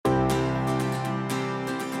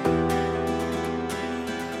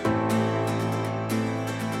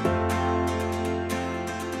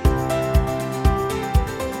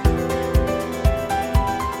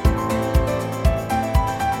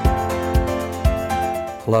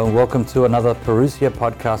Hello and welcome to another Parousia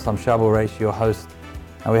podcast. I'm Shabal Reish, your host,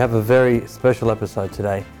 and we have a very special episode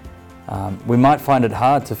today. We might find it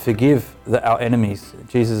hard to forgive our enemies.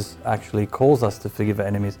 Jesus actually calls us to forgive our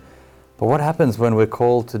enemies. But what happens when we're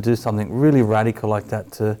called to do something really radical like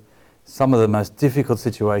that to some of the most difficult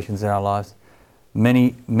situations in our lives?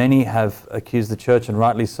 Many have accused the church, and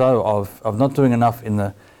rightly so, of not doing enough in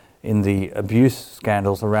the abuse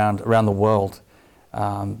scandals around the world.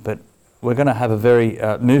 But we're going to have a very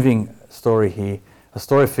moving story here, a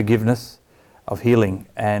story of forgiveness, of healing,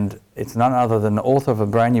 and it's none other than the author of a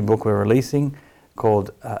brand new book we're releasing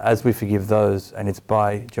called As We Forgive Those, and it's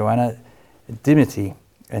by Joanna Dimity,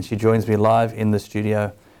 and she joins me live in the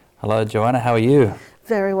studio. Hello, Joanna, how are you?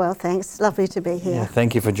 Very well, thanks. Lovely to be here. Yeah,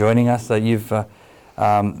 thank you for joining us. You've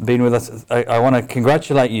been with us. I want to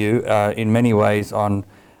congratulate you in many ways on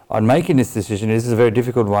making this decision. This is a very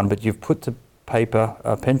difficult one, but you've put to paper,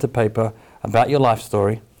 pen to paper, about your life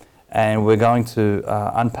story, and we're going to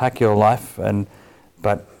unpack your life.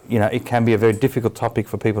 But you know, it can be a very difficult topic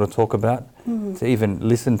for people to talk about, to even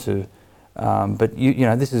listen to. But you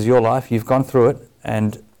know, this is your life. You've gone through it,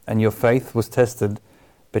 and your faith was tested.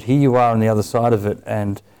 But here you are on the other side of it,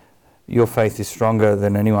 and your faith is stronger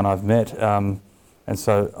than anyone I've met. And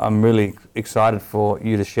so I'm really excited for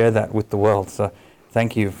you to share that with the world. So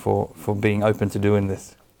thank you for being open to doing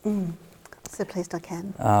this. So pleased I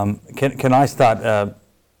can. Can I start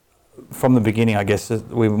from the beginning, I guess?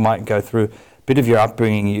 We might go through a bit of your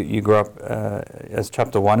upbringing. You grew up, as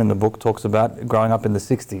chapter 1 in the book talks about, growing up in the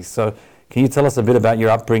 60s. So can you tell us a bit about your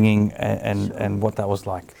upbringing and what that was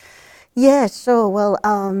like? Yeah, sure. Well,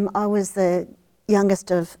 I was the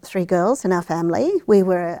youngest of 3 girls in our family. We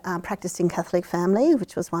were a practicing Catholic family,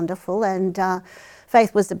 which was wonderful, and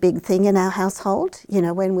faith was a big thing in our household. You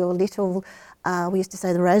know, when we were little, we used to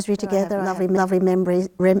say the rosary together. Lovely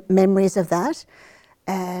memories of that,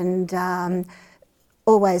 and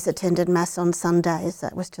always attended Mass on Sundays.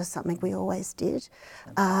 That was just something we always did.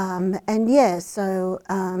 And yeah, so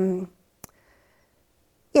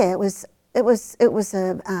yeah, it was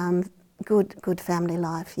a good family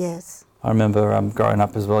life. Yes. I remember growing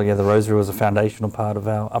up as well. Yeah, the rosary was a foundational part of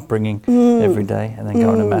our upbringing every day, and then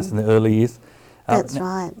going to Mass in the early years. That's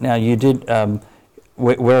right. Now you did.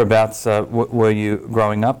 Whereabouts were you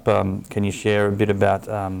growing up? Can you share a bit about,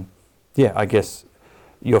 I guess,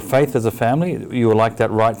 your faith as a family? You were like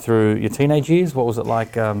that right through your teenage years? What was it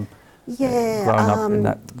like growing up in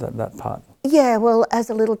that part? Yeah, well,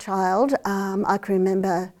 as a little child, I can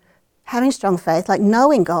remember having strong faith, like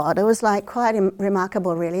knowing God. It was like quite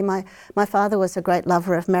remarkable, really. My father was a great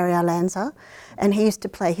lover of Mario Lanza, and he used to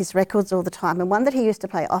play his records all the time. And one that he used to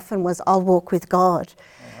play often was I'll Walk with God.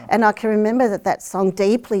 And I can remember that song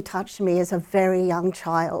deeply touched me as a very young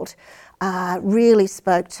child. Really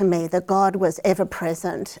spoke to me that God was ever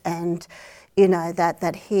present, and you know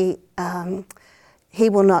that He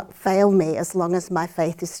will not fail me as long as my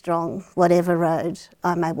faith is strong, whatever road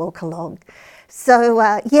I may walk along. So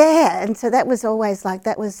and so that was always like,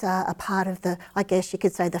 that was a part of I guess you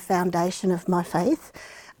could say, the foundation of my faith.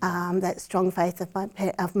 That strong faith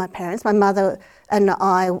of my parents. My mother and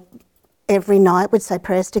I every night would say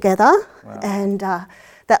prayers together. Wow. And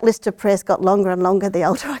that list of prayers got longer and longer the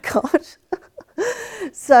older I got.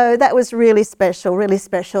 So that was really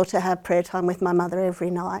special to have prayer time with my mother every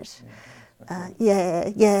night.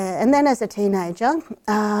 And then as a teenager,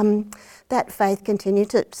 that faith continued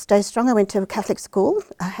to stay strong. I went to a Catholic school.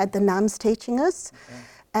 I had the nuns teaching us.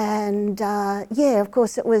 And of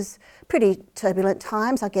course it was pretty turbulent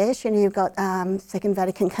times, I guess. You know, you've got Second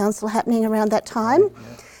Vatican Council happening around that time.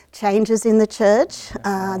 Changes in the church,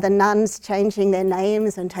 the nuns changing their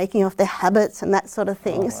names and taking off their habits and that sort of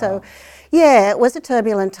thing. Oh, wow. So, yeah, it was a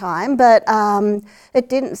turbulent time, but it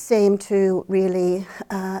didn't seem to really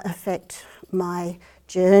affect my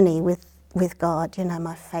journey with God. You know,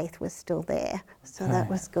 my faith was still there, so that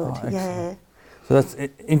was good. Yeah. So that's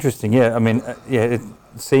interesting. Yeah, I mean,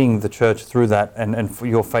 seeing the church through that and for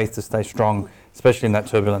your faith to stay strong, especially in that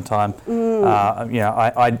turbulent time.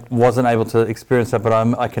 I wasn't able to experience that, but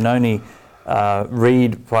I can only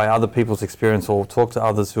read by other people's experience or talk to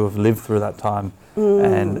others who have lived through that time.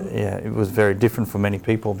 And it was very different for many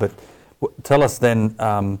people. But tell us then,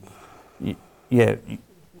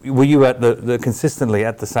 were you at the consistently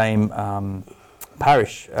at the same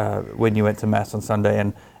parish when you went to Mass on Sunday,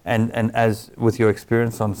 and as with your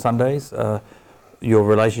experience on Sundays, your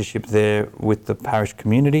relationship there with the parish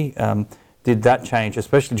community? Did that change,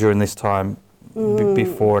 especially during this time,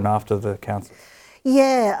 before and after the council?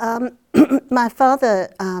 Yeah, my father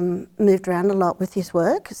moved around a lot with his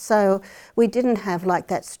work, so we didn't have like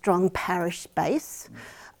that strong parish base.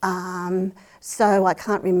 So I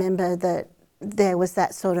can't remember that there was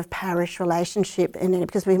that sort of parish relationship in it,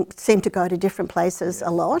 because we seemed to go to different places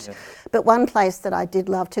a lot. Yes. But one place that I did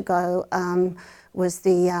love to go was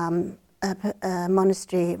the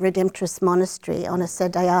monastery, Redemptorist Monastery, on a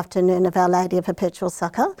Saturday afternoon of Our Lady of Perpetual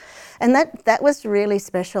Succour. And that was really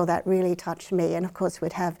special. That really touched me. And of course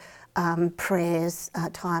we'd have prayers,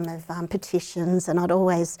 time of petitions, and I'd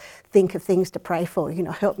always think of things to pray for,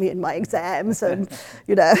 help me in my exams and,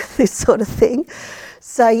 this sort of thing.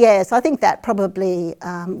 So yes, I think that probably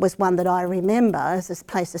was one that I remember as a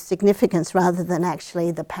place of significance rather than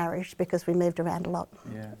actually the parish, because we moved around a lot.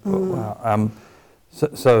 Yeah. Wow.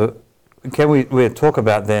 So can we talk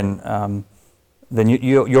about then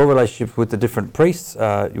your relationship with the different priests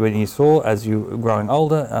when you saw as you were growing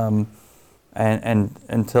older,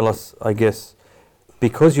 and tell us, I guess,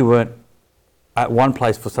 because you weren't at one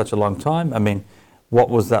place for such a long time, I mean, what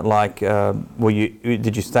was that like?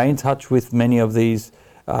 Did you stay in touch with many of these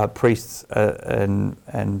priests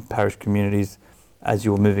and parish communities as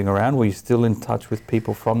you were moving around? Were you still in touch with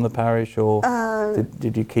people from the parish, or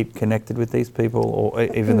did you keep connected with these people, or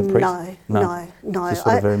even the priests? No. Just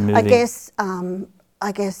sort of very moving.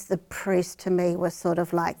 I guess the priest to me was sort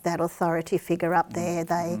of like that authority figure up there.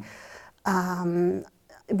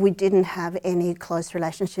 We didn't have any close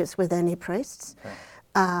relationships with any priests.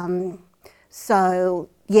 Okay. So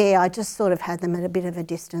yeah, I just sort of had them at a bit of a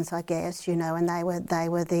distance, I guess, and they were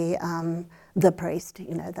the priest,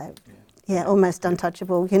 almost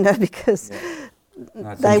untouchable, because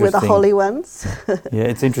they were the holy ones. Yeah,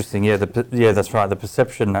 it's interesting. Yeah, that's right. The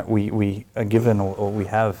perception that we are given or we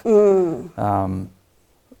have.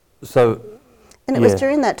 And it was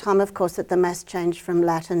during that time, of course, that the Mass changed from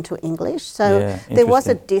Latin to English. So there was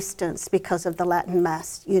a distance because of the Latin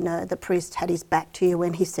Mass. The priest had his back to you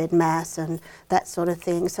when he said Mass and that sort of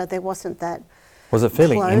thing. So there wasn't that. Was it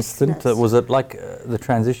fairly instant? Was it like the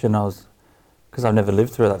transition? Because I've never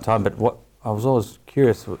lived through that time, but what I was always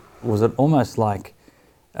curious, was it almost like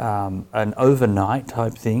an overnight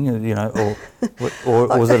type thing, or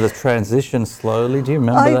was it a transition slowly? Do you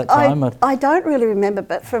remember that time? I don't really remember,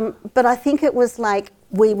 but I think it was like,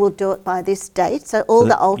 we will do it by this date. So all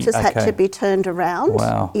the altars had to be turned around.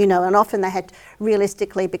 Wow. And often they had,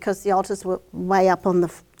 realistically, because the altars were way up on the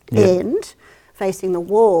end, facing the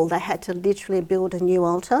wall, they had to literally build a new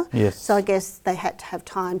altar. Yes. So I guess they had to have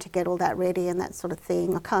time to get all that ready and that sort of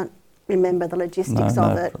thing. I can't remember the logistics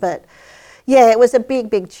of it, but yeah, it was a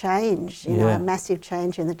big change, a massive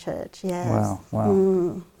change in the church. Yes.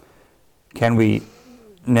 Wow. Can we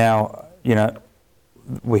now,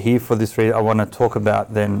 we're here for this reason. I want to talk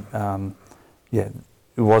about then, it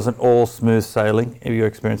wasn't all smooth sailing, your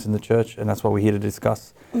experience in the church, and that's what we're here to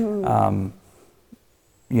discuss.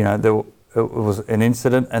 It was an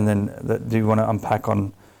incident, and then do you want to unpack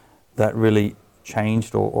on that really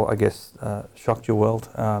changed or I guess shocked your world,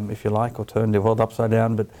 if you like, or turned your world upside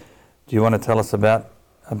down? But do you want to tell us about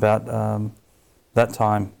that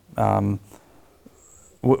time?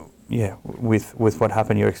 With what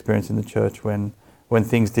happened, your experience in the church when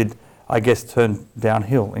things did, I guess, turn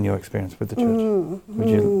downhill in your experience with the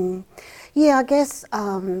church. Yeah, I guess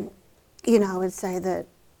I would say that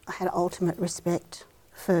I had ultimate respect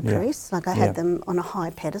for priests. Like I had them on a high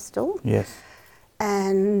pedestal. Yes.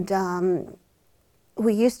 And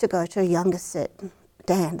we used to go to a younger set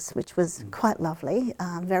dance, which was quite lovely,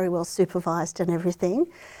 very well supervised and everything.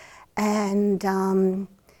 And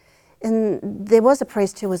there was a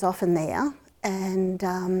priest who was often there,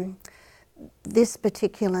 and this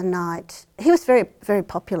particular night, he was very, very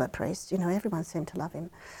popular priest, everyone seemed to love him.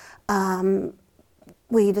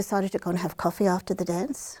 We decided to go and have coffee after the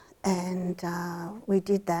dance, and we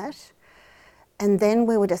did that. And then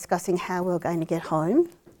we were discussing how we were going to get home,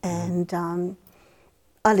 and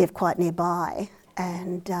I live quite nearby,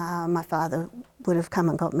 and my father would have come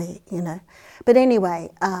and got me, But anyway,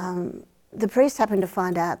 the priest happened to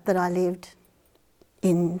find out that I lived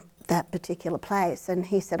in that particular place, and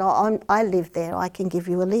he said, I live there, I can give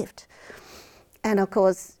you a lift. And of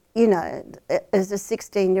course, as a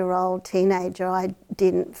 16-year-old teenager, I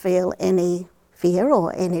didn't feel any fear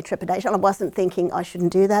or any trepidation. I wasn't thinking I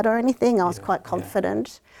shouldn't do that or anything. I was quite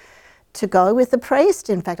confident to go with the priest.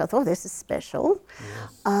 In fact, I thought, this is special.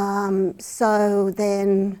 Yes. So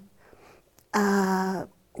then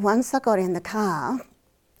once I got in the car,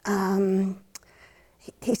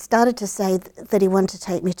 he started to say that he wanted to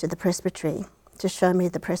take me to the presbytery, to show me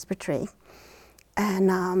the presbytery.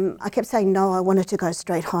 And I kept saying no, I wanted to go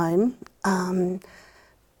straight home. I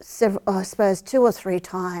suppose 2 or 3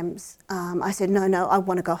 times I said, no, I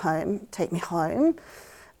want to go home, take me home.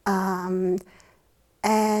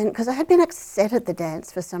 And because I had been upset at the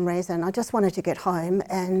dance for some reason, I just wanted to get home.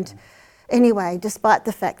 And anyway, despite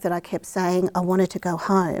the fact that I kept saying I wanted to go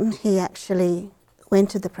home, he actually went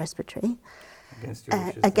to the presbytery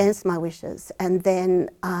against my wishes, and then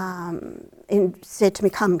said to me,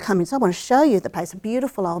 come inside, I want to show you the place, a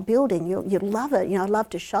beautiful old building, you'll love it, I'd love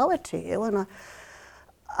to show it to you. And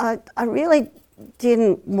I really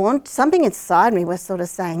didn't want, something inside me was sort of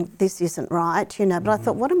saying this isn't right, but I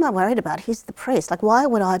thought, what am I worried about? He's the priest, like why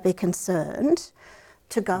would I be concerned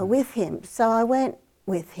to go with him? So I went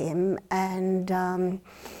with him, and I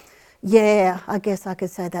guess I could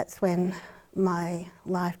say that's when my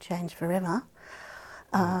life changed forever.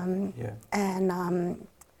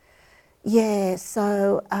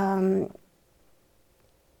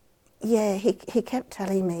 He kept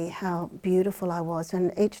telling me how beautiful I was,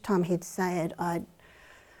 and each time he'd say it, I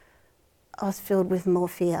was filled with more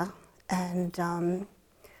fear and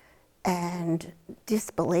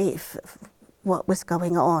disbelief of what was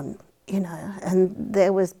going on, and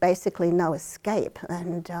there was basically no escape.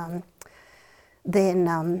 And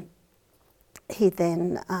he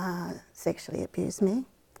then sexually abused me,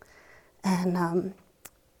 and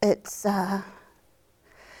it's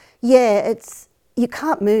you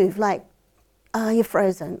can't move, like you're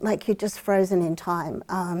frozen, like you're just frozen in time.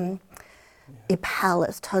 You're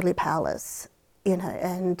powerless, totally powerless,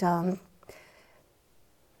 and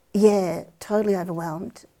totally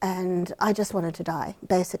overwhelmed. And I just wanted to die,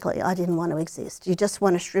 basically. I didn't want to exist. You just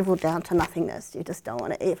want to shrivel down to nothingness. You just don't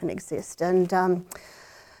want to even exist. And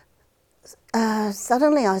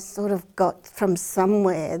suddenly I sort of got from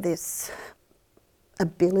somewhere this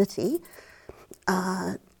ability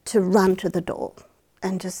to run to the door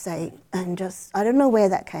and just say, I don't know where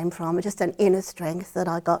that came from, just an inner strength that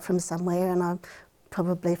I got from somewhere, and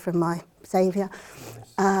probably from my Saviour.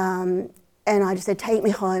 And I just said, take me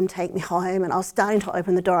home, and I was starting to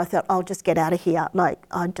open the door. I thought, I'll just get out of here, like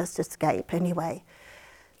I'll just escape anyway.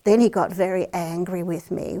 Then he got very angry with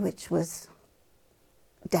me, which was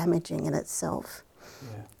damaging in itself,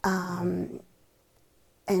 and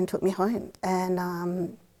took me home.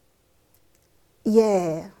 And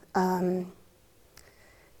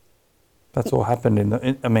that's all happened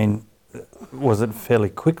was it fairly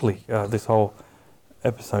quickly, this whole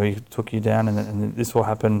episode? He took you down, and this all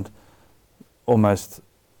happened almost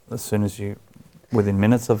as soon as within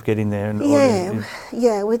minutes of getting there?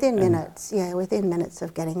 Within minutes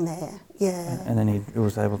of getting there, And then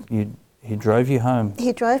he drove you home?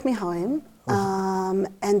 He drove me home,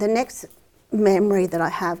 and the next memory that I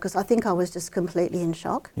have, because I think I was just completely in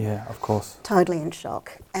shock. Yeah, of course. Totally in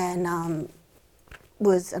shock. And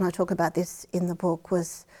and I talk about this in the book,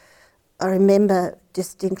 I remember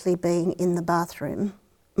distinctly being in the bathroom.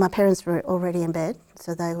 My parents were already in bed,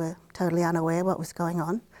 so they were totally unaware what was going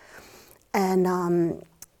on. And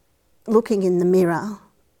looking in the mirror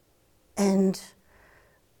and,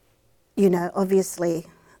 obviously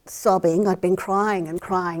sobbing. I'd been crying and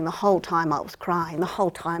crying the whole time I was crying. The whole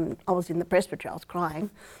time I was in the presbytery, I was crying.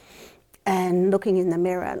 And looking in the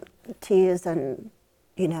mirror, tears and,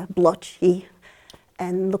 blotchy,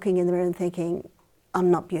 and looking in the mirror and thinking, I'm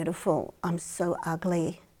not beautiful, I'm so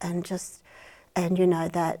ugly, and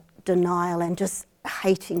that denial and just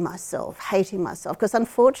hating myself. Because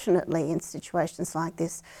unfortunately in situations like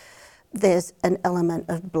this, there's an element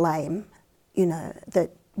of blame, that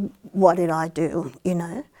what did I do,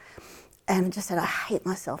 And I just said, I hate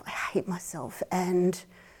myself. And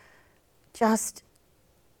I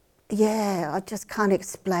just can't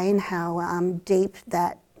explain how deep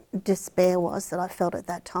that despair was that I felt at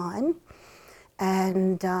that time.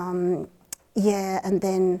 And and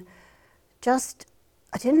then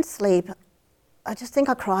I didn't sleep. I just think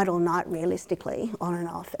I cried all night, realistically, on and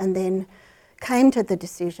off, and then came to the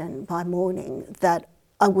decision by morning that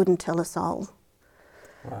I wouldn't tell a soul.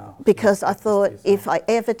 Wow. Because I thought if I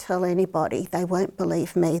ever tell anybody, they won't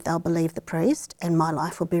believe me, they'll believe the priest, and my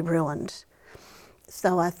life will be ruined.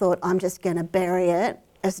 So I thought, I'm just going to bury it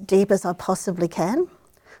as deep as I possibly can.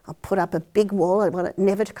 I'll put up a big wall, I want it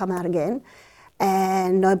never to come out again,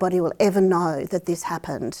 and nobody will ever know that this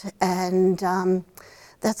happened. And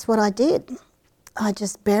that's what I did. I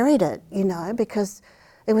just buried it, because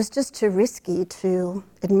it was just too risky to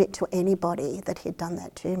admit to anybody that he'd done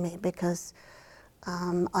that to me, because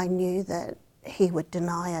I knew that he would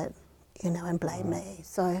deny it, and blame me.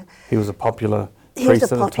 So he was a popular priest He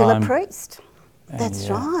was a at popular the time. priest. That's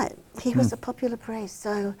right. He was a popular priest.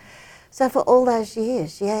 So for all those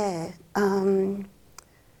years,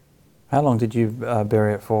 How long did you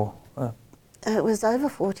bury it for? It was over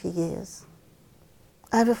 40 years.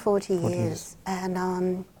 Over 40 years.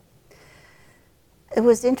 it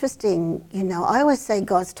was interesting, you know. I always say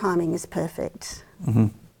God's timing is perfect,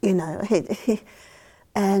 you know,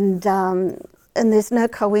 and there's no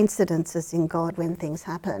coincidences in God when things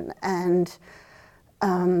happen. And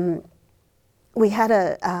we had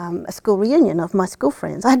a school reunion of my school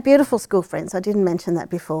friends. I had beautiful school friends. I didn't mention that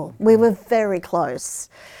before. We were very close.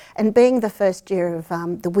 And being the first year of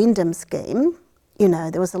the Wyndham scheme, you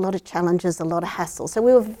know, there was a lot of challenges, a lot of hassle. So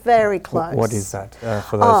we were very close. What is that for those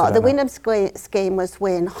who the don't know? Wyndham scheme was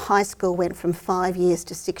when high school went from 5 years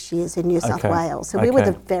to 6 years in New South Wales. So we were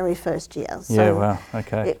the very first year. So yeah, wow,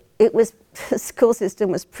 okay. It was, the school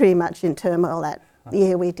system was pretty much in turmoil that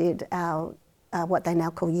year. We did our, what they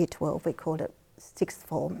now call Year 12, we called it sixth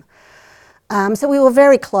form. So we were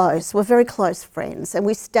very close, we're very close friends, and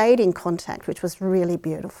we stayed in contact, which was really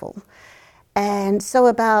beautiful. And so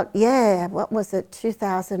about, what was it,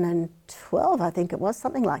 2012, I think it was,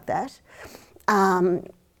 something like that,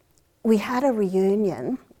 we had a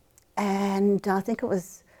reunion, and I think it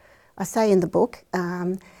was, I say in the book,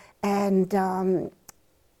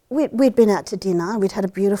 we'd been out to dinner, we'd had a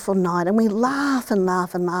beautiful night, and we laugh and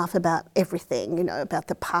laugh and laugh about everything, you know, about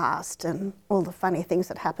the past and all the funny things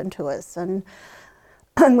that happened to us. And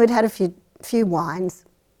we'd had a few wines,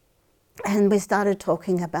 and we started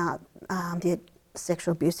talking about the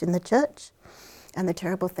sexual abuse in the church and the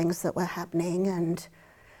terrible things that were happening. And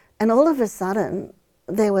all of a sudden,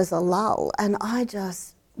 there was a lull, and I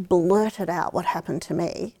just blurted out what happened to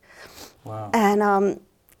me. Wow. And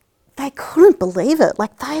they couldn't believe it.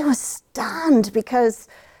 Like, they were stunned because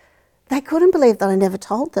they couldn't believe that I never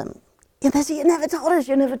told them. You know, they said, you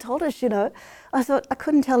never told us, you know. I thought, I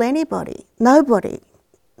couldn't tell anybody, nobody,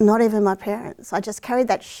 not even my parents. I just carried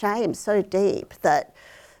that shame so deep, that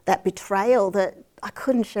betrayal, that I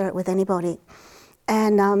couldn't share it with anybody.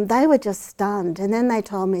 And they were just stunned. And then they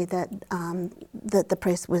told me that the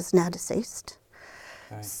priest was now deceased.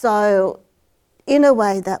 Okay. So, in a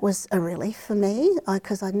way, that was a relief for me,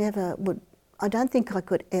 because I don't think I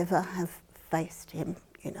could ever have faced him,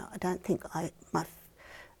 you know. I don't think my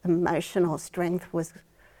emotional strength was...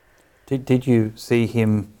 Did you see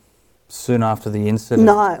him soon after the incident?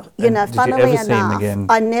 No, you know, funnily enough,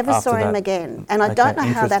 I never saw him that? again. And I don't know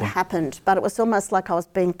how that happened, but it was almost like I was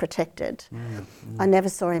being protected. I never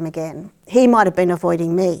saw him again. He might have been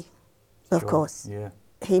avoiding me, of course. Yeah.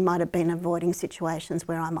 He might have been avoiding situations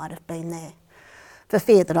where I might have been there, for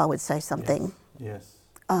fear that I would say something. Yes.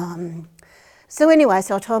 So anyway,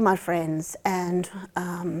 so I told my friends, and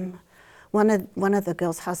one of the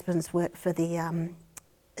girls' husbands worked for the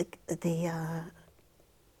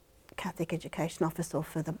Catholic Education Office, or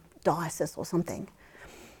for the diocese or something,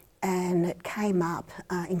 and it came up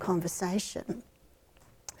in conversation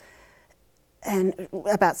and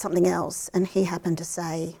about something else, and he happened to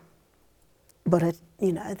say, but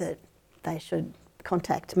you know, that they should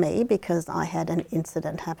contact me because I had an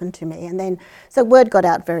incident happen to me. And then, so word got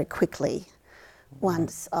out very quickly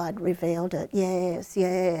once I'd revealed it. Yes,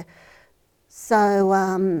 yeah.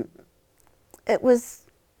 So it was,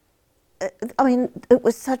 I mean, it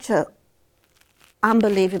was such a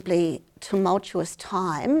unbelievably tumultuous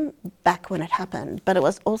time back when it happened, but it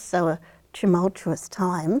was also a tumultuous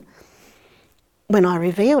time when I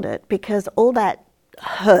revealed it, because all that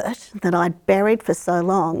hurt that I'd buried for so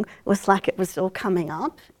long was like it was all coming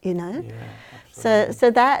up, you know. Yeah, absolutely.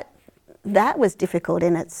 So that was difficult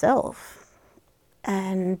in itself.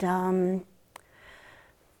 And so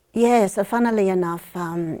funnily enough,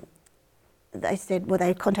 they said, well,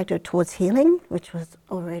 they contacted Towards Healing, which was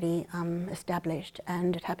already established,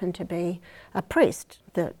 and it happened to be a priest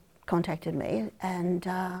that contacted me, and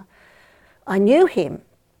I knew him,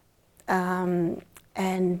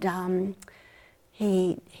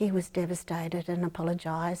 he was devastated and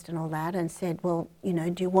apologised and all that, and said, well, you know,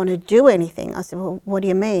 do you want to do anything? I said, well, what do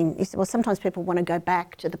you mean? He said, well, sometimes people want to go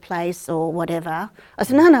back to the place or whatever. I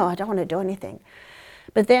said, no, I don't want to do anything.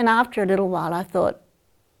 But then after a little while, I thought,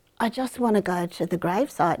 I just want to go to the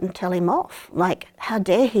gravesite and tell him off. Like, how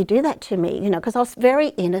dare he do that to me? You know, because I was very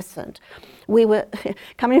innocent. We were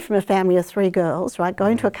coming from a family of 3 girls, right,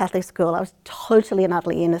 going to a Catholic school. I was totally and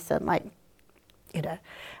utterly innocent, like, you know.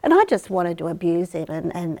 And I just wanted to abuse him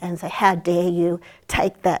and say, how dare you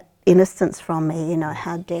take that innocence from me? You know,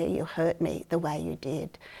 how dare you hurt me the way you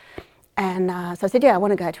did? And so I said, yeah, I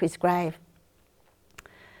want to go to his grave.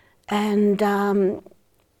 And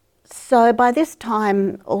so by this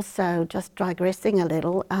time, also just digressing a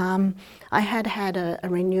little, I had a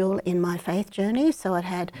renewal in my faith journey. So I'd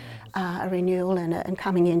had a renewal and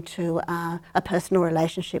coming into a personal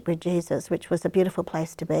relationship with Jesus, which was a beautiful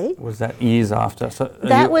place to be. Was that years after? So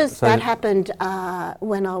That happened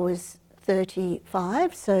when I was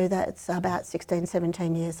 35, so that's about 16,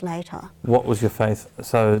 17 years later. What was your faith?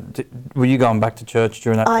 So were you going back to church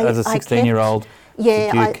during that as a 16-year-old?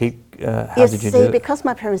 Yeah. Did you keep, how yes, did you do it? because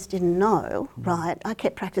my parents didn't know, right, I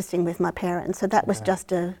kept practicing with my parents, so that was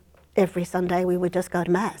just every Sunday we would just go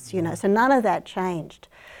to Mass, you know, so none of that changed.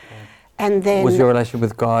 And then... Was your relationship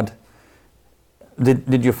with God,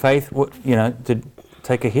 did your faith, did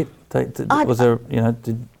take a hit?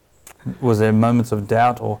 Was there moments of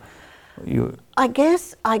doubt, or you? I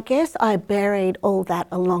guess I buried all that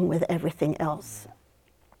along with everything else.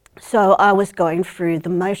 So I was going through the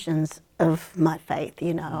motions of my faith,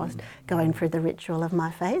 you know, I was going through the ritual of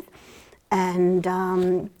my faith, and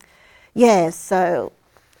so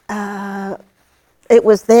it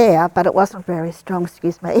was there, but it wasn't very strong.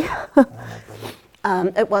 Excuse me.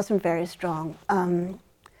 It wasn't very strong,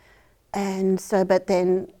 and so. But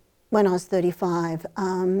then, when I was 35,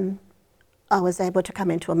 I was able to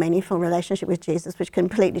come into a meaningful relationship with Jesus, which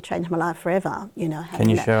completely changed my life forever. You know. Can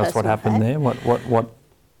you share us what happened there? What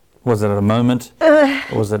was it? A moment? Or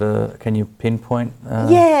was it a? Can you pinpoint?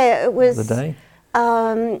 It was the day.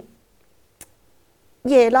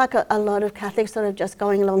 Like a lot of Catholics, sort of just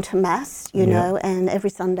going along to Mass, you know, and every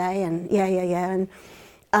Sunday, and and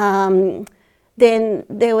then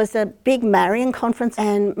there was a big Marian conference,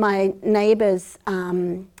 and my neighbour's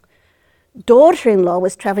daughter-in-law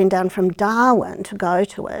was travelling down from Darwin to go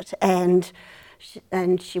to it, and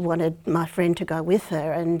she wanted my friend to go with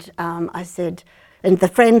her, and I said, and the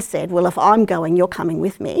friend said, well, if I'm going, you're coming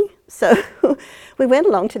with me. So we went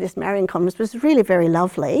along to this Marian conference. It was really very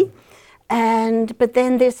lovely. But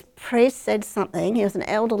then this priest said something. He was an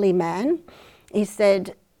elderly man. He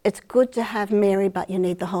said, it's good to have Mary, but you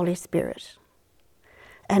need the Holy Spirit.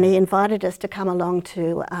 And he invited us to come along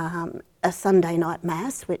to a Sunday night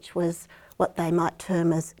Mass, which was what they might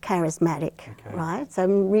term as charismatic, right? So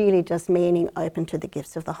really just meaning open to the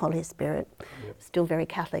gifts of the Holy Spirit. Still very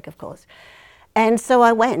Catholic, of course. And so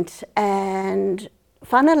I went, and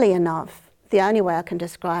funnily enough, the only way I can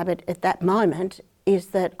describe it at that moment is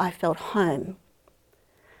that I felt home.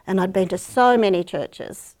 And I'd been to so many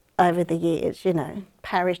churches over the years, you know,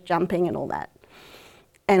 parish jumping and all that.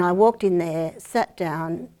 And I walked in there, sat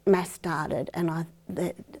down, Mass started, and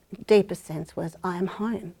the deepest sense was, I am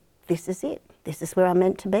home. This is it. This is where I'm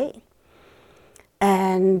meant to be.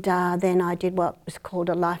 And then I did what was called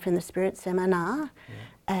a Life in the Spirit seminar,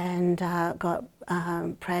 and got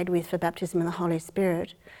prayed with for baptism in the Holy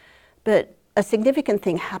Spirit. But a significant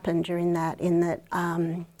thing happened during that, in that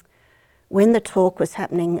when the talk was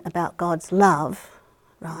happening about God's love,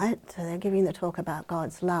 right, so they're giving the talk about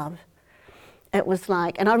God's love, it was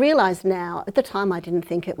like, and I realise now, at the time I didn't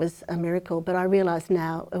think it was a miracle, but I realise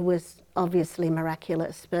now it was obviously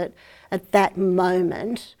miraculous. But at that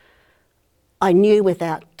moment, I knew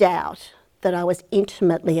without doubt that I was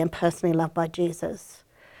intimately and personally loved by Jesus.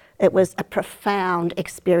 It was a profound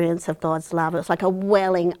experience of God's love. It was like a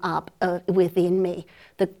welling up within me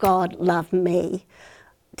that God loved me.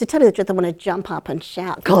 To tell you the truth, I want to jump up and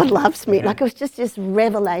shout, God loves me. Like it was just this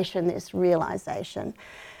revelation, this realisation.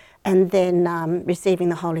 And then receiving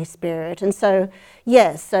the Holy Spirit. And so,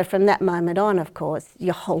 so from that moment on, of course,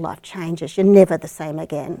 your whole life changes. You're never the same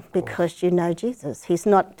again because you know Jesus. He's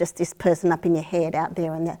not just this person up in your head out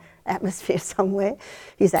there in the atmosphere somewhere.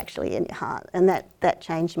 He's actually in your heart. And that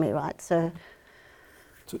changed me, right? So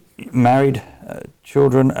married,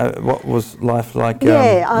 children, what was life like?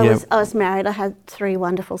 I was married. I had 3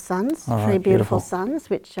 wonderful sons, three beautiful sons,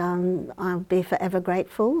 which I'll be forever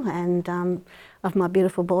grateful, and of my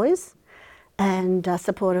beautiful boys, and a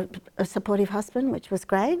supportive husband, which was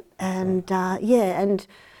great, and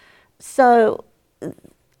so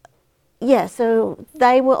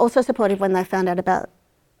they were also supportive when they found out about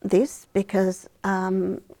this, because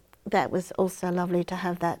that was also lovely to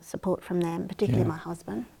have that support from them, particularly my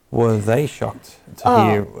husband. Were they shocked to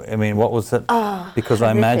hear? I mean, what was it? Because horrific.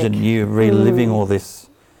 I imagine you reliving all this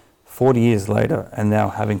 40 years later and now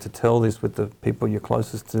having to tell this with the people you're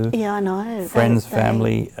closest to. Yeah, I know. Friends,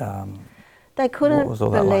 family. They couldn't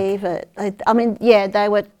believe it. I mean,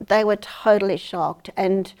 they were totally shocked.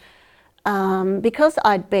 And because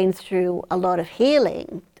I'd been through a lot of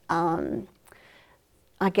healing,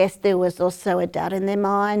 I guess there was also a doubt in their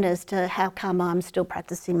mind as to how come I'm still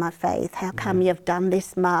practicing my faith? How come you've done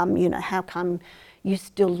this, Mum? You know, how come you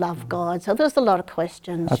still love God? So there's a lot of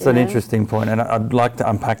questions. That's an interesting point, and I'd like to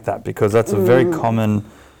unpack that, because that's a very common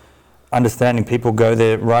understanding. People go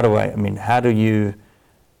there right away. I mean,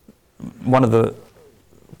 one of the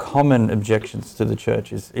common objections to the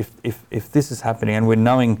church is if this is happening, and we're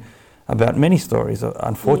knowing about many stories,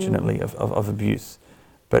 unfortunately, of abuse,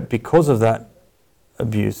 but because of that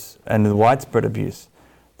abuse and the widespread abuse.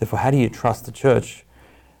 Therefore, how do you trust the church?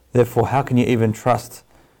 Therefore, how can you even trust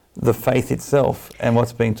the faith itself and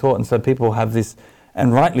what's being taught? And so people have this,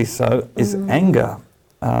 and rightly so, is anger,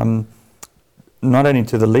 not only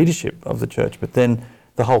to the leadership of the church, but then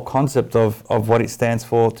the whole concept of what it stands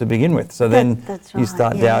for to begin with. So then you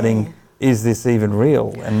start doubting, is this even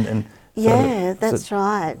real? And yeah, that's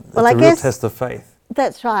right. Well, I guess, real test of faith.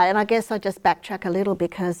 That's right. And I guess I just backtrack a little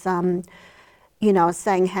because, you know, I was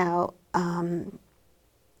saying how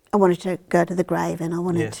I wanted to go to the grave and I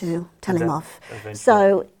wanted to tell him off.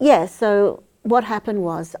 So, so what happened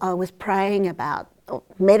was I was praying about, or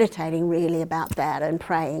meditating really about that, and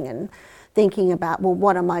praying and thinking about, well,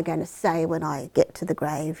 what am I going to say when I get to the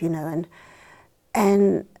grave, you know,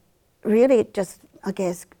 and really just, I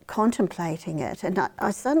guess, contemplating it. And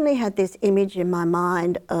I suddenly had this image in my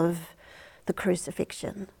mind of the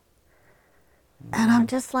crucifixion. And I'm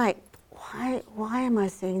just like, why am I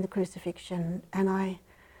seeing the crucifixion? And I'm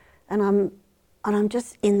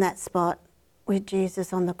just in that spot with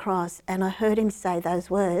Jesus on the cross, and I heard him say those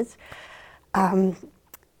words,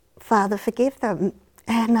 Father, forgive them.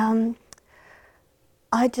 And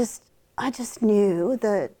I just knew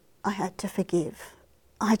that I had to forgive.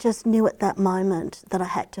 I just knew at that moment that I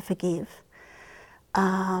had to forgive.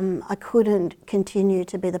 I couldn't continue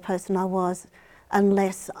to be the person I was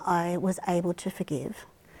unless I was able to forgive.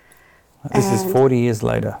 This is 40 years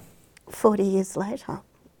later. 40 years later.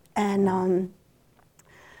 And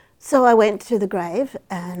so I went to the grave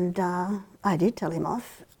and I did tell him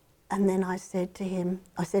off. And then I said to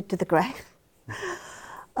the grave,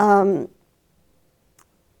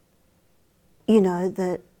 you know,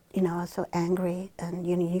 that, you know, I was so angry and,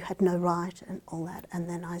 you know, you had no right and all that. And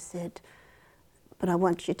then I said, but I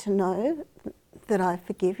want you to know that I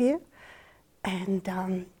forgive you. And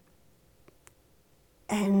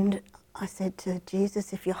I said to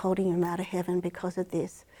Jesus, if you're holding him out of heaven because of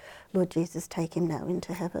this, Lord Jesus, take him now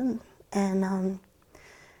into heaven. And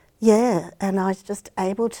and I was just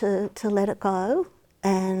able to let it go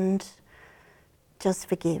and just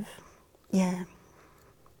forgive. Yeah.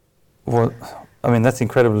 Well, I mean, that's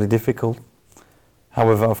incredibly difficult.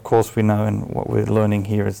 However, of course, we know, and what we're learning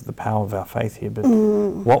here is the power of our faith here. But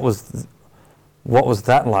what was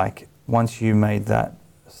that like once you made that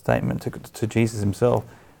statement to Jesus himself?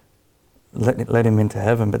 Let him into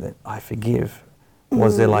heaven, but then, I forgive.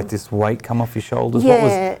 Was there like this weight come off your shoulders?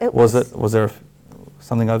 Yeah, was there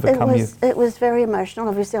something overcome you? It was very emotional.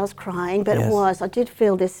 Obviously, I was crying, but I did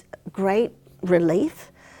feel this great relief.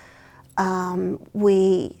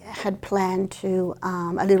 We had planned to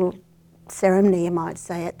a little ceremony, you might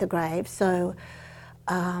say, at the grave. So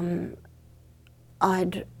I'd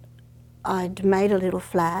made a little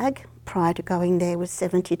flag prior to going there with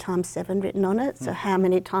 70 times 7 written on it. So how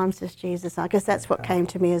many times does Jesus? I guess that's what came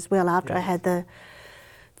to me as well after I had the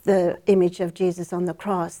image of Jesus on the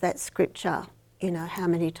cross. That scripture, you know, how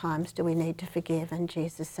many times do we need to forgive? And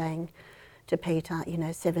Jesus saying to Peter, you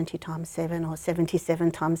know, 70 times 7 or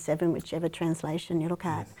 77 times 7, whichever translation you look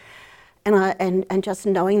at. And just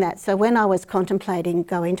knowing that. So when I was contemplating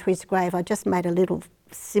going to his grave, I just made a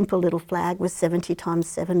simple little flag with 70 times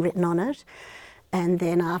 7 written on it. And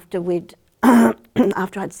then after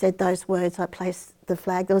I'd said those words, I placed the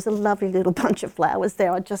flag. There was a lovely little bunch of flowers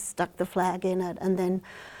there. I just stuck the flag in it. And then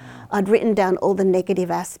I'd written down all the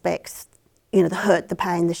negative aspects, you know, the hurt, the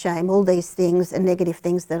pain, the shame, all these things and negative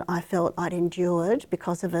things that I felt I'd endured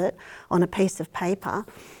because of it on a piece of paper.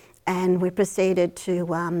 And we proceeded to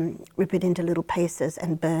rip it into little pieces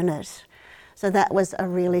and burn it. So that was a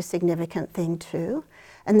really significant thing too.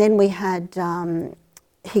 And then we had,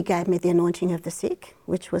 he gave me the anointing of the sick,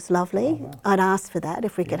 which was lovely. Oh, wow. I'd asked for that,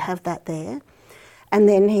 if we could have that there. And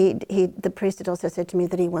then the priest had also said to me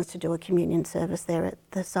that he wants to do a communion service there at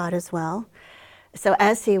the site as well. So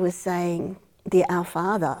as he was saying the Our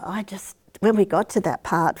Father, when we got to that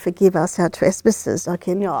part, forgive us our trespasses, I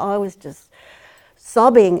was just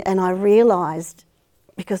sobbing, and I realised,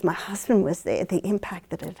 because my husband was there, the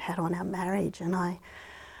impact that it had on our marriage. And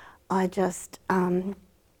I just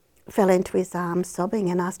fell into his arms sobbing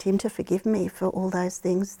and asked him to forgive me for all those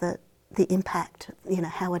things, that the impact, you know,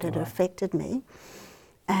 how it had affected me.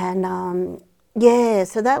 And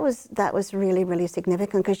so that was really, really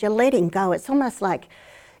significant, because you're letting go. It's almost like,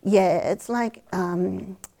 it's like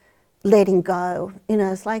letting go. You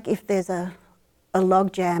know, it's like if there's a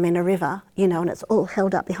log jam in a river, you know, and it's all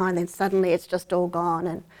held up behind, then suddenly it's just all gone.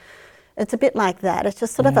 And it's a bit like that. It's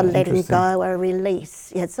just sort of a letting go, a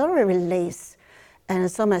release. Yeah, it's sort of a release. And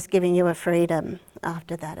it's almost giving you a freedom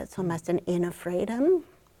after that. It's almost an inner freedom,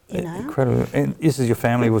 you know. Incredible. And this is your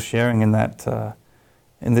family was sharing in that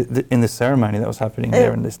in the ceremony that was happening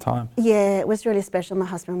there in this time. Yeah, it was really special. My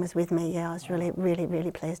husband was with me. Yeah, I was really, really,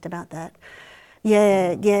 really pleased about that.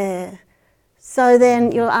 Yeah. So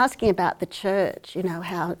then you're asking about the church, you know,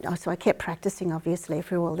 so I kept practicing obviously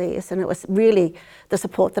through all this, and it was really the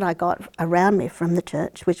support that I got around me from the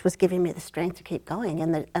church, which was giving me the strength to keep going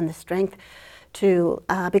and the strength to,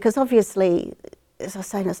 because obviously, as I was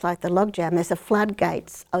saying, it's like the logjam, there's a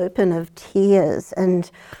floodgates open of tears,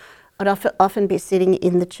 and I'd often be sitting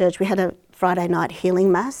in the church. We had a Friday night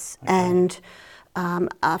healing mass, and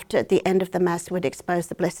after at the end of the mass we'd expose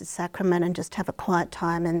the Blessed Sacrament and just have a quiet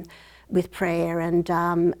time and with prayer, and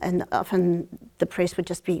often the priest would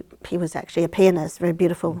just be, he was actually a pianist, very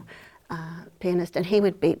beautiful pianist, and he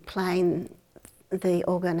would be playing the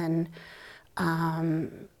organ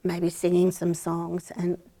and maybe singing some songs.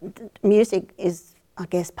 And music is, I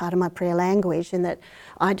guess, part of my prayer language, in that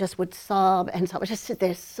I just would sob, and so I would just sit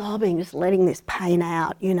there sobbing, just letting this pain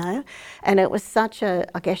out, you know. And it was such a,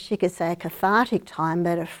 I guess you could say, a cathartic time,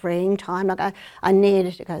 but a freeing time. Like I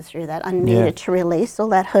needed to go through that. I needed to release all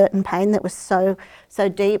that hurt and pain that was so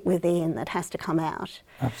deep within, that has to come out.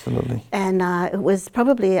 Absolutely. And it was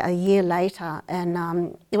probably a year later,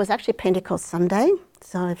 and it was actually Pentecost Sunday,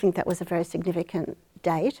 so I think that was a very significant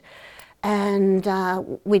date. And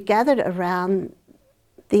we gathered around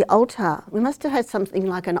the altar. We must have had something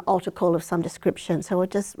like an altar call of some description, so we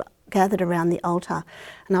just gathered around the altar,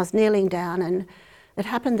 and I was kneeling down, and it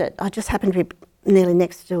happened that I just happened to be nearly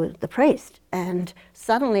next to the priest, and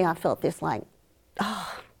suddenly I felt this like,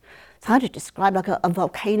 it's hard to describe, like a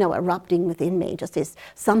volcano erupting within me. Just this,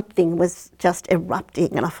 something was just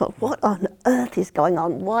erupting, and I thought, what on earth is going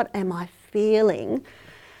on? What am I feeling?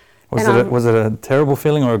 Was it a terrible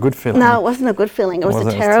feeling or a good feeling? No, it wasn't a good feeling. It was a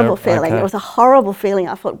terrible feeling. Okay. It was a horrible feeling.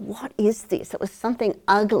 I thought, what is this? It was something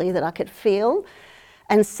ugly that I could feel.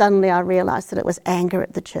 And suddenly I realised that it was anger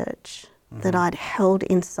at the church that I'd held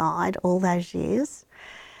inside all those years.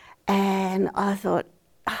 And I thought,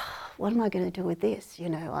 what am I going to do with this? You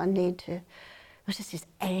know, I need to, it was just this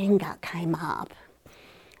anger came up.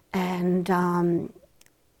 And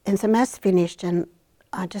so Mass finished, and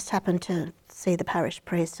I just happened to see the parish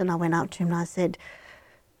priest, and I went up to him and I said,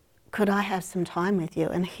 could I have some time with you?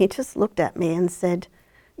 And he just looked at me and said,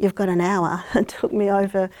 you've got an hour, and took me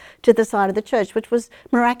over to the side of the church, which was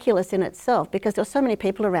miraculous in itself, because there were so many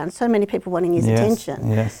people around, so many people wanting his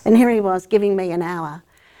attention. Yes. And here he was giving me an hour.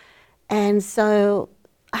 And so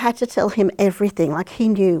I had to tell him everything. Like, he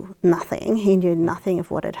knew nothing. He knew nothing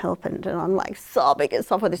of what had happened. And I'm like sobbing and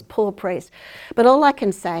sobbing for this poor priest. But all I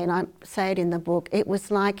can say, and I say it in the book, it was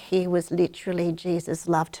like he was literally Jesus'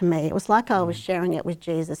 love to me. It was like I was sharing it with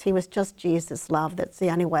Jesus. He was just Jesus' love. That's the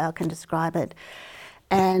only way I can describe it.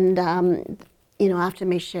 And, you know, after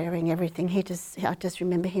me sharing everything, I just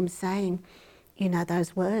remember him saying, you know,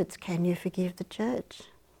 those words, can you forgive the church?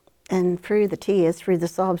 And through the tears, through the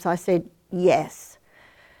sobs, I said, yes.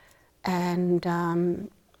 And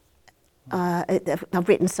I've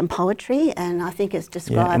written some poetry, and I think it's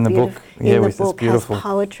described in the book. In the book has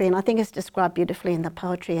poetry, and I think it's described beautifully in the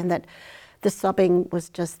poetry, and that the sobbing was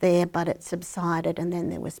just there, but it subsided, and then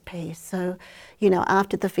there was peace. So, you know,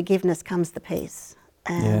 after the forgiveness comes the peace,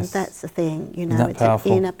 and that's the thing. You know, it's an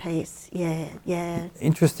inner peace. Yeah.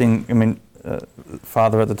 Interesting. I mean,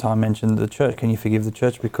 Father at the time mentioned the church. Can you forgive the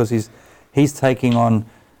church? Because he's taking on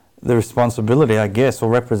the responsibility, I guess, or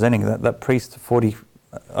representing that priest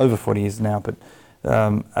over 40 years now, but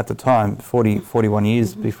at the time, 41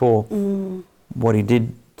 years before what he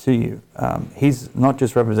did to you. He's not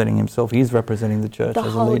just representing himself, he's representing the church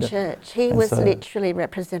as a leader. The whole church. He was literally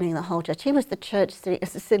representing the whole church. He was the church,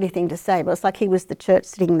 it's a silly thing to say, but it's like he was the church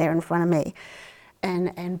sitting there in front of me.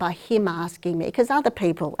 And by him asking me, because other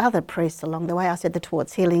priests along the way, I said the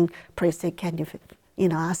Towards Healing priest said, can you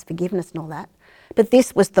ask forgiveness and all that. But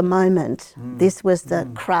this was the moment, this was the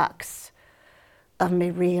crux of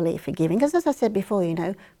me really forgiving. Because as I said before, you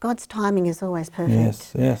know, God's timing is always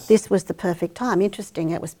perfect. Yes. This was the perfect time. Interesting,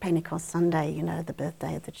 it was Pentecost Sunday, you know, the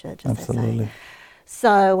birthday of the church, as they say.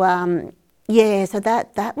 So, so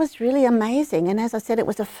that was really amazing. And as I said, it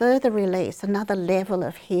was a further release, another level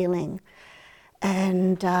of healing.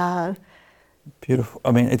 And beautiful.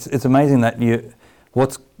 I mean, it's amazing that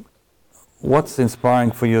what's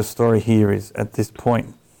inspiring for your story here is at this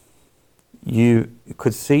point you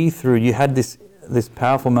could see through. You had this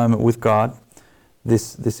powerful moment with God,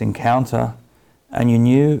 this encounter, and you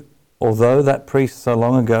knew, although that priest so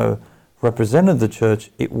long ago represented the church,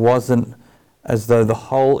 it wasn't as though the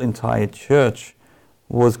whole entire church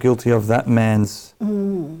was guilty of that man's,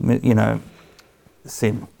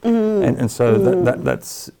 sin. And so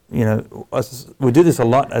that's, you know, we do this a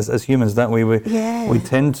lot as humans, don't we? We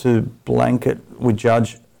tend to blanket, we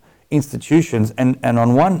judge institutions, and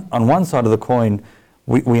on one side of the coin,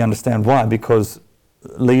 we understand why, because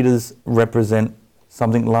leaders represent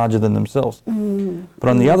something larger than themselves. But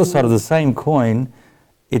on the other side of the same coin,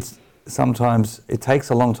 sometimes it takes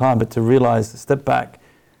a long time, but to realize, step back,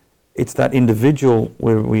 it's that individual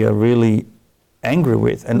where we are really angry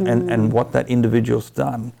with and what that individual's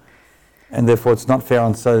done. And therefore it's not fair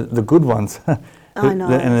on the good ones. I know.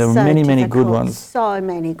 And there are many good ones. So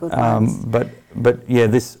many good ones. But yeah,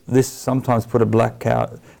 this sometimes put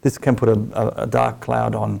this can put a dark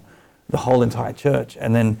cloud on the whole entire church.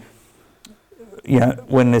 And then, you know,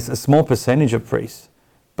 when there's a small percentage of priests,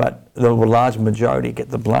 but the large majority get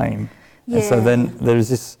the blame. Yeah. And so then there's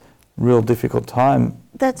this real difficult time.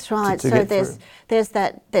 That's right. So there's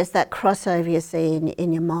that crossover you see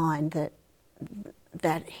in your mind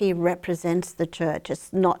that he represents the church.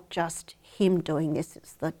 It's not just him doing this,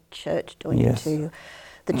 it's the church doing it to you.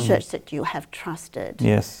 The church that you have trusted.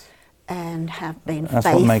 Yes. And have been that's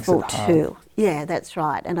faithful what makes it hard. To. Yeah, that's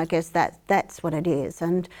right. And I guess that's what it is.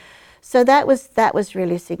 And so that was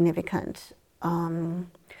really significant.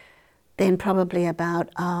 Then probably about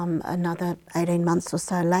another 18 months or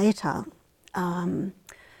so later,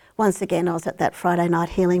 once again I was at that Friday night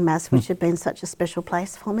healing mass, which had been such a special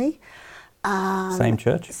place for me. Same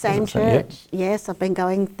church? Same church, yes. I've been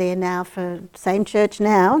going there now same church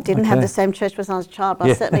now. Didn't have the same church when I was a child, but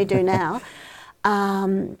I certainly do now.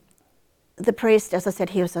 The priest, as I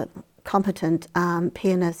said, he was a competent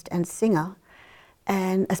pianist and singer.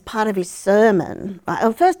 And as part of his sermon,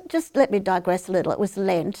 first just let me digress a little. It was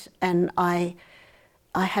Lent, and I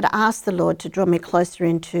had asked the Lord to draw me closer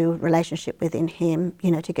into relationship within him,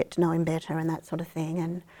 you know, to get to know him better and that sort of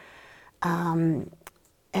thing.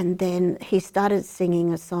 And then he started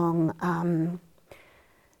singing a song,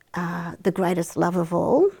 The Greatest Love of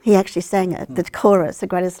All. He actually sang it, the chorus, The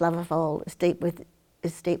Greatest Love of All is deep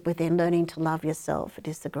within, learning to love yourself. It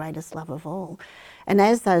is the greatest love of all. And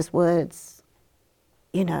as those words,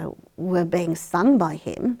 you know, were being sung by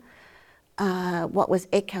him, what was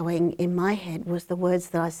echoing in my head was the words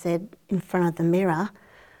that I said in front of the mirror,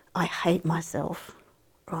 I hate myself,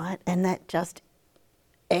 right? And that just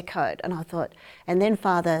echoed, and I thought, and then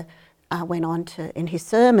Father went on in his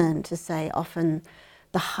sermon to say, often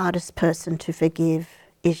the hardest person to forgive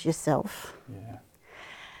is yourself. Yeah.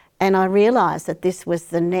 And I realised that this was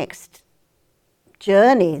the next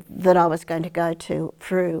journey that I was going to go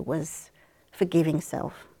through was forgiving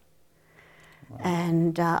self. Wow.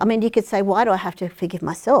 And I mean, you could say, why do I have to forgive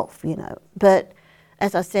myself, you know? But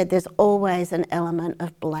as I said, there's always an element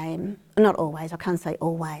of blame. Not always, I can't say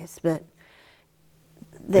always, but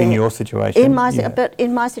in your situation? But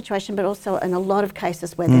in my situation, but also in a lot of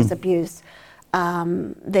cases where there's abuse,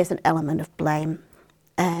 there's an element of blame.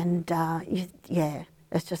 And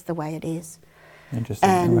it's just the way it is. Interesting.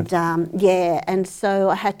 And and so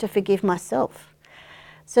I had to forgive myself.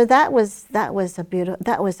 So that was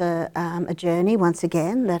a journey once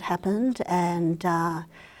again that happened, and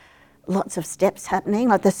lots of steps happening.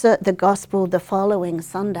 Like the gospel the following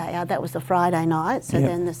Sunday, that was the Friday night. So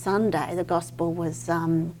then the Sunday, the gospel was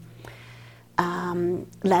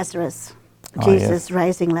Lazarus, Jesus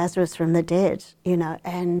raising Lazarus from the dead. You know,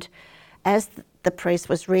 and as the priest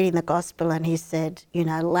was reading the gospel, and he said, you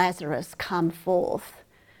know, Lazarus, come forth,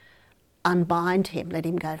 unbind him, let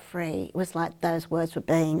him go free. It was like those words were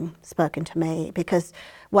being spoken to me, because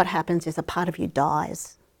what happens is a part of you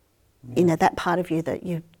dies. Yeah. You know, that part of you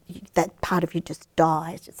that part of you just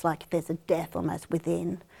dies. It's like there's a death almost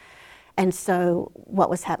within. And so what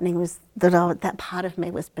was happening was that part of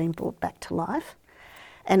me was being brought back to life.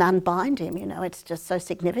 And unbind him, you know, it's just so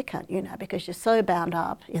significant, you know, because you're so bound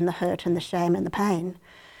up in the hurt and the shame and the pain,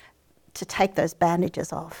 to take those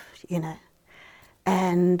bandages off, you know.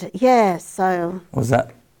 And so... Was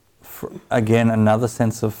that, again, another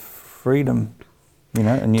sense of freedom, you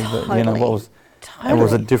know? And totally. You know, what was... Totally. And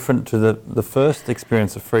was it different to the first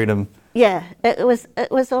experience of freedom? Yeah, it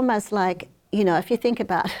was almost like, you know, if you think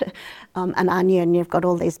about an onion, you've got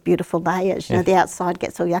all these beautiful layers, you know, the outside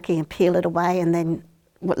gets all yucky and peel it away, and then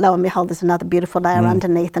lo and behold, there's another beautiful layer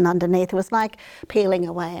underneath and underneath. It was like peeling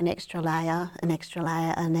away an extra layer, an extra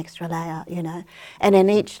layer, an extra layer, you know. And in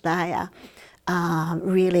each layer,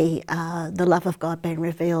 really the love of God being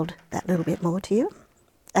revealed that little bit more to you.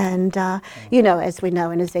 And, you know, as we know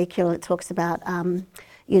in Ezekiel, it talks about,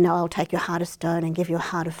 you know, I'll take your heart of stone and give you a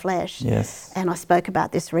heart of flesh. Yes. And I spoke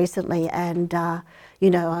about this recently, and,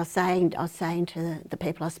 you know, I was saying to the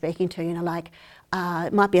people I was speaking to, you know, like,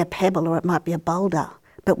 it might be a pebble or it might be a boulder,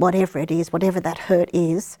 But whatever it is, whatever that hurt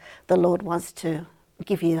is, the Lord wants to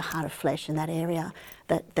give you a heart of flesh in that area,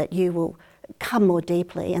 that you will come more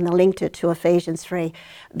deeply, and they linked it to Ephesians 3,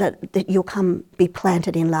 that you'll come be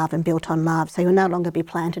planted in love and built on love. So you'll no longer be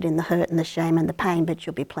planted in the hurt and the shame and the pain, but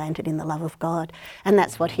you'll be planted in the love of God. And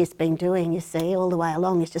that's what he's been doing, you see, all the way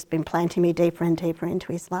along. He's just been planting me deeper and deeper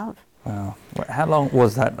into his love. Wow. How long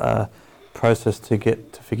was that process to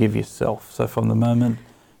get to forgive yourself? So from the moment,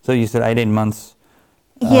 so you said 18 months.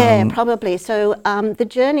 Yeah, probably. So the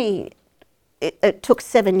journey, it took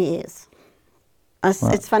 7 years.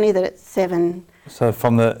 Right. It's funny that it's 7. So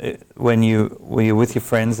from when you were with your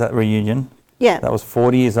friends, that reunion, Yeah. that was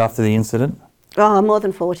 40 years after the incident? Oh, more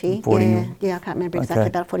than 40. 40. Yeah, I can't remember exactly,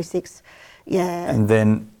 about 46. Yeah. And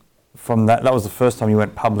then from that was the first time you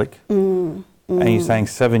went public. And you're saying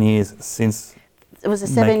 7 years since. It was a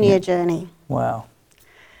 7-year journey. Wow.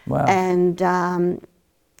 And the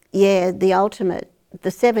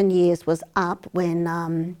 7 years was up when,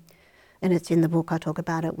 and it's in the book, I talk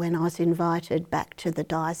about it, when I was invited back to the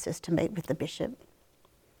diocese to meet with the bishop.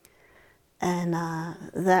 And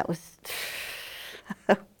that was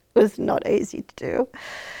not easy to do,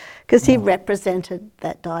 because he represented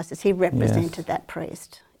that diocese, he represented that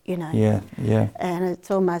priest, you know. Yeah. And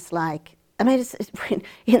it's almost like, I mean,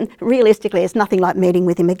 realistically, it's nothing like meeting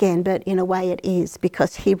with him again, but in a way it is,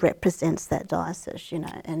 because he represents that diocese, you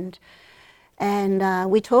know. And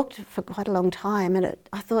we talked for quite a long time, and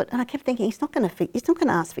I kept thinking, he's not going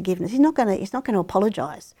to ask forgiveness. He's not going to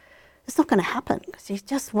apologise. It's not going to happen, because he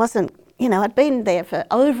just wasn't. You know, I'd been there for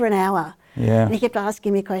over an hour, and he kept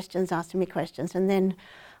asking me questions, and then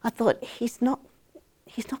I thought, he's not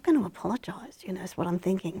going to apologise. You know, is what I'm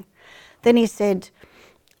thinking. Then he said,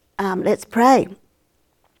 "Let's pray,"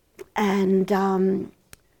 and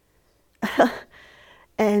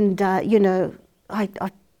you know,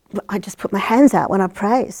 I just put my hands out when I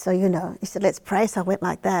pray. So, you know, he said, let's pray. So I went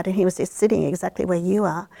like that, and he was just sitting exactly where you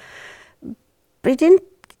are. But he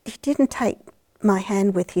didn't take my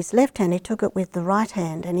hand with his left hand. He took it with the right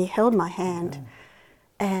hand, and he held my hand.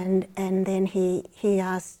 And then he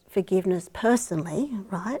asked forgiveness personally,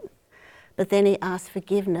 right? But then he asked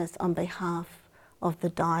forgiveness on behalf of the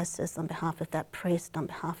diocese, on behalf of that priest, on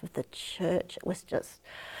behalf of the church. It was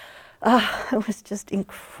just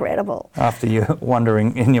incredible. After you're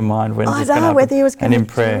wondering in your mind when this is going to happen. Whether he was going to do it. And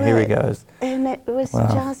in prayer, here he goes. And it was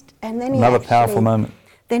just, and then another powerful moment.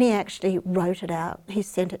 Then he actually wrote it out. He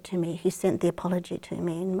sent it to me. He sent the apology to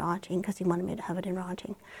me in writing, because he wanted me to have it in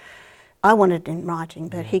writing. I wanted it in writing,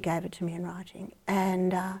 but he gave it to me in writing.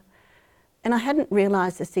 And I hadn't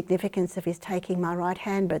realised the significance of his taking my right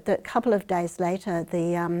hand, but a couple of days later,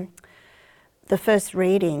 the first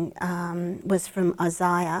reading was from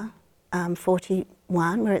Isaiah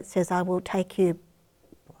 41, where it says, I will take you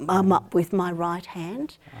up with my right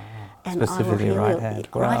hand, and I will heal right your hand.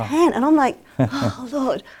 Right hand. And I'm like, oh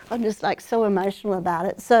Lord, I'm just like so emotional about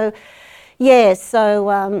it. So yeah,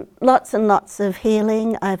 so lots and lots of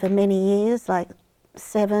healing over many years, like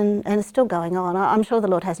 7, and it's still going on. I'm sure the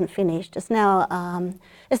Lord hasn't finished. It's now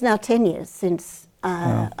 10 years since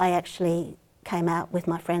I actually came out with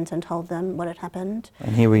my friends and told them what had happened.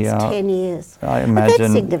 And here we are. 10 years. I imagine.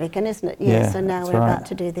 That's significant, isn't it? Yeah, so now we're about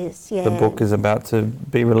to do this. Yeah. The book is about to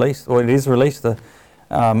be released, or it is released,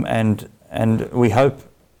 and we hope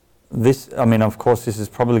this, I mean, of course, this is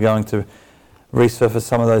probably going to resurface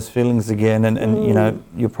some of those feelings again, and you know,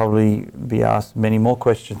 you'll probably be asked many more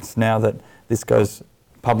questions now that this goes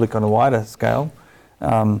public on a wider scale.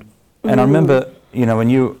 And I remember, you know,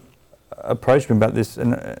 when you approached me about this,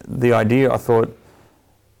 and the idea, I thought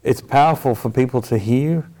it's powerful for people to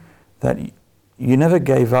hear that you never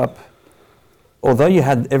gave up, although you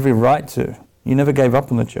had every right to, you never gave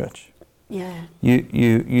up on the church. Yeah.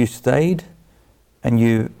 You stayed, and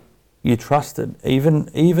you trusted,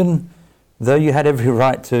 even though you had every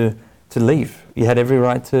right to leave. You had every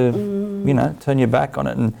right to, you know, turn your back on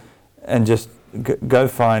it and just go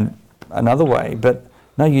find another way. But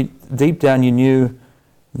no, you deep down you knew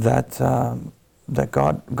that that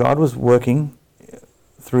God was working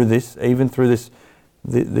through this, even through this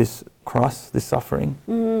cross, this suffering.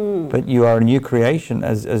 But you are a new creation,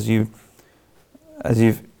 as you've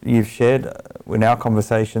shared in our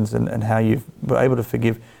conversations, and how you were able to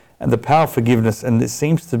forgive, and the power of forgiveness. And it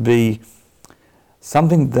seems to be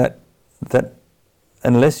something that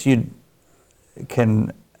unless you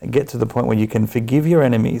can get to the point where you can forgive your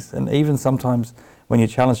enemies, and even sometimes when you're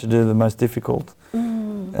challenged to do the most difficult,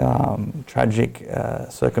 tragic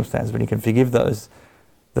circumstance, when you can forgive those,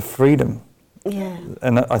 the freedom. Yeah.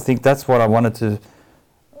 And I think that's what I wanted to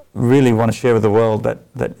share with the world,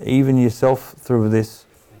 that even yourself through this,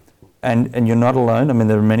 and you're not alone. I mean,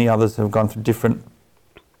 there are many others who have gone through different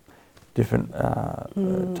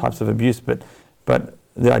types of abuse, but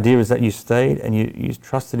the idea is that you stayed and you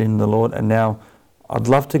trusted in the Lord, and now I'd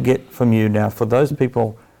love to get from you now, for those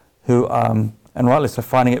people who, and rightly so,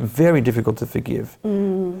 finding it very difficult to forgive,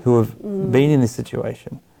 who have been in this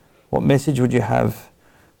situation, what message would you have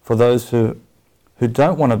for those who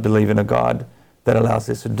don't want to believe in a God that allows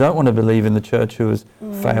this, who don't want to believe in the church who has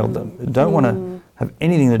failed them, who don't want to have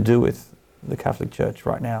anything to do with the Catholic Church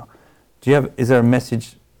right now? Is there a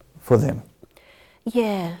message for them?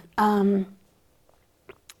 Yeah.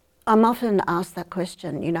 I'm often asked that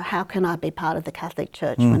question, you know, how can I be part of the Catholic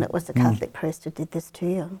Church when it was a Catholic priest who did this to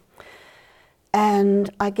you? And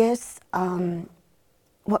I guess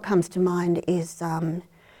what comes to mind is in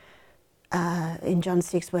John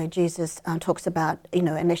 6, where Jesus talks about, you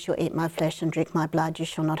know, unless you eat my flesh and drink my blood, you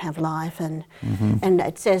shall not have life. And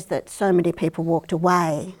it says that so many people walked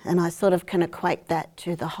away. And I sort of can equate that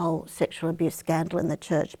to the whole sexual abuse scandal in the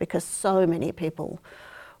church, because so many people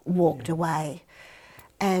walked away.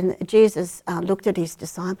 And Jesus looked at his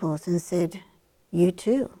disciples and said, you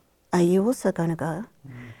too, are you also going to go?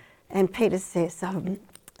 And Peter says, Lord,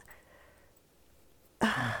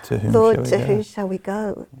 to who shall we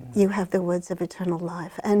go? You have the words of eternal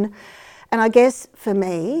life. And I guess for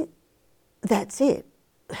me, that's it.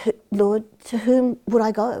 Lord, to whom would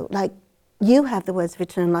I go? Like, you have the words of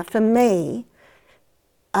eternal life. For me,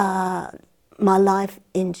 my life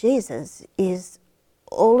in Jesus is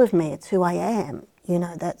all of me. It's who I am. You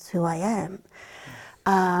know, that's who I am.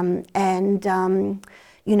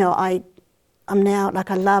 You know, I'm now,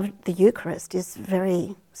 like, I love the Eucharist. It's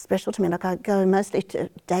very special to me. Like, I go mostly to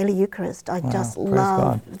daily Eucharist. I just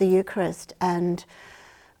love the Eucharist. And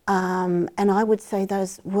I would say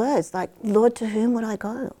those words, like, Lord, to whom would I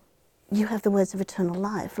go? You have the words of eternal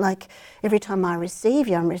life. Like, every time I receive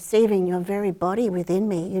you, I'm receiving your very body within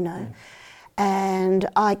me, you know. And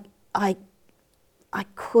I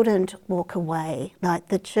couldn't walk away. Like,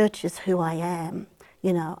 the church is who I am.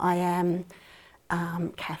 You know, I am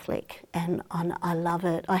Catholic, and I love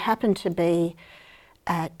it. I happened to be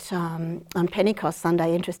at on Pentecost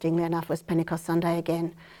Sunday, interestingly enough, was Pentecost Sunday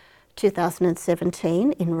again,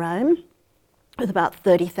 2017 in Rome, with about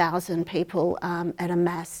 30,000 people at a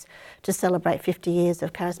mass to celebrate 50 years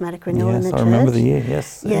of charismatic renewal in the church. Yes, I remember the year,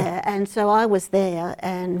 yes. Yeah, and so I was there,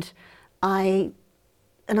 and I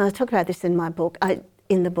talk about this in my book. I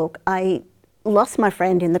lost my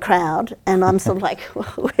friend in the crowd, and I'm sort of like,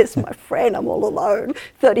 well, where's my friend? I'm all alone.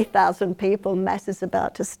 30,000 people, mass is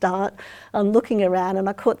about to start. I'm looking around, and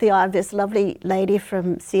I caught the eye of this lovely lady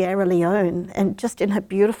from Sierra Leone, and just in her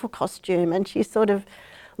beautiful costume, and she sort of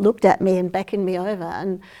looked at me and beckoned me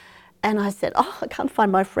over, and I said, oh, I can't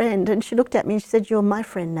find my friend. And she looked at me and she said, you're my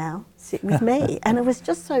friend now, sit with me. And it was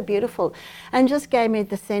just so beautiful, and just gave me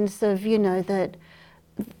the sense of, you know, that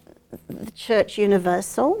the church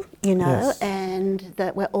universal, you know, yes. and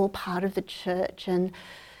that we're all part of the church, and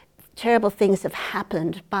terrible things have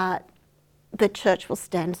happened, but the church will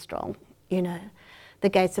stand strong, you know. The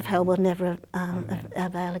gates of hell will never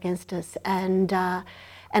avail against us. And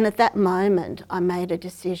at that moment, I made a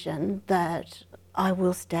decision that I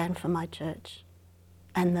will stand for my church,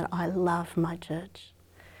 and that I love my church.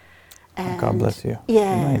 And God bless you.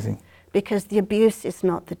 Yeah, amazing. Because the abuse is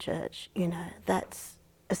not the church, you know, that's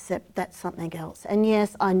something else. And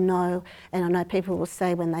yes, I know people will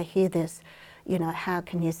say when they hear this, you know, how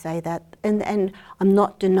can you say that? And I'm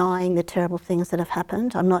not denying the terrible things that have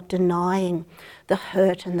happened. I'm not denying the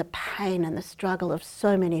hurt and the pain and the struggle of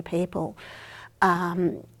so many people.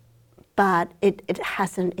 But it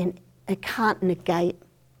can't negate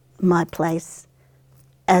my place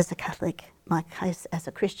as a Catholic, my place as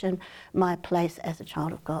a Christian, my place as a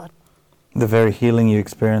child of God. The very healing you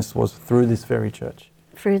experienced was through this very church.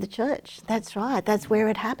 Through the church, that's right. That's where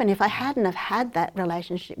it happened. If I hadn't have had that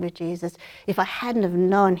relationship with Jesus, if I hadn't have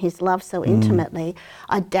known his love so intimately,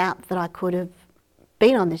 I doubt that I could have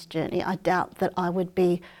been on this journey. I doubt that I would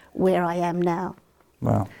be where I am now.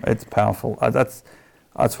 Wow, it's powerful. That's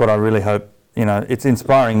what I really hope. You know, it's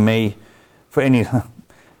inspiring me for any.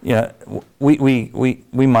 You know,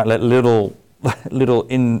 we might let little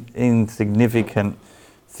insignificant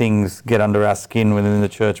things get under our skin within the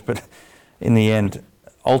church, but in the end,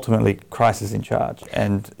 ultimately, Christ is in charge,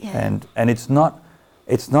 and it's not.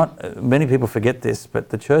 Many people forget this, but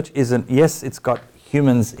the church isn't. Yes, it's got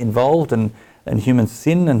humans involved, and humans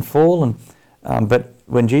sin and fall, but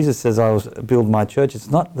when Jesus says, "I will build my church," it's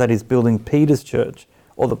not that he's building Peter's church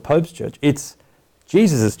or the Pope's church. It's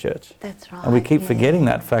Jesus' church. That's right. And we keep forgetting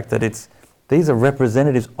that fact that these are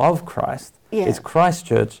representatives of Christ. Yeah. It's Christ's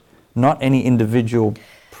church, not any individual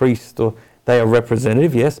priest, or they are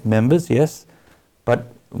representative, yes, members, yes, but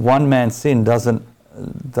one man's sin doesn't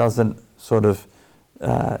sort of,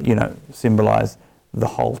 symbolize the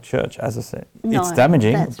whole church, as I said. No, it's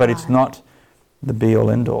damaging, but right. It's not the be-all,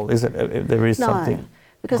 end-all, is it? There is something.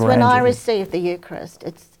 Because when I receive the Eucharist,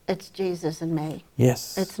 it's Jesus and me.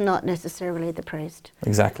 Yes. It's not necessarily the priest.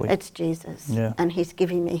 Exactly. It's Jesus. Yeah. And he's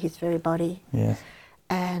giving me his very body. Yes.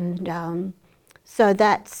 And so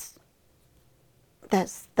that's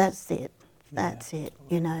it. That's it,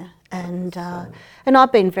 And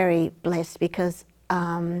I've been very blessed because,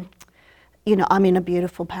 I'm in a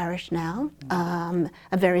beautiful parish now,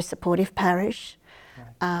 a very supportive parish.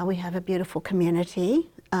 We have a beautiful community,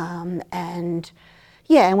 and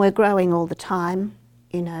we're growing all the time,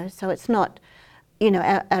 So it's not,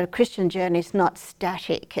 our Christian journey is not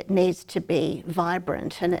static. It needs to be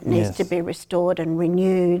vibrant, and it needs to be restored and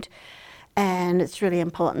renewed. And it's really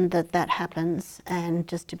important that happens, and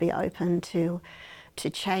just to be open to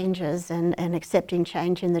changes and accepting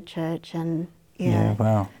change in the church. And yeah,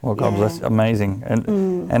 wow. Well, God bless. Amazing.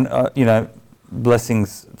 And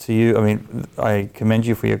blessings to you. I mean, I commend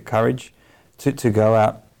you for your courage to go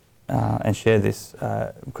out and share this,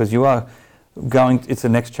 because you are going. It's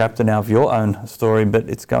the next chapter now of your own story, but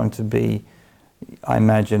it's going to be, I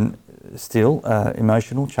imagine, still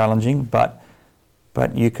emotional, challenging, but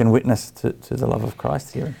you can witness to the love of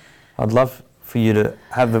Christ here. I'd love for you to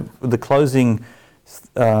have the closing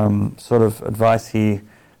sort of advice here.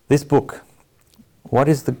 This book, what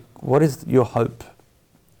is your hope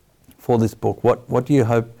for this book? What do you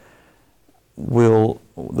hope will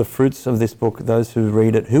the fruits of this book, those who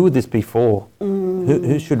read it, who would this be for?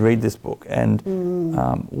 Who should read this book? And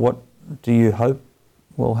what do you hope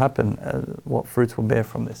will happen? What fruits will bear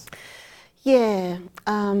from this? Yeah.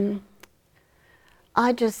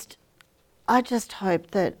 I just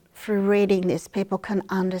hope that through reading this, people can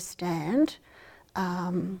understand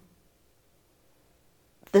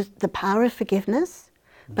the power of forgiveness,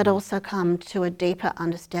 but also come to a deeper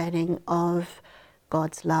understanding of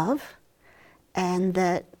God's love, and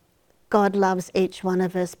that God loves each one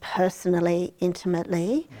of us personally,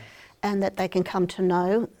 intimately, and that they can come to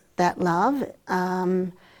know that love,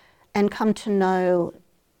 and come to know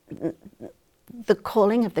the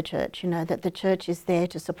calling of the church, that the church is there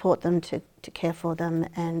to support them, to care for them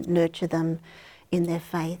and nurture them in their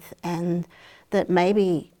faith. And that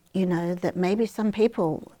maybe, some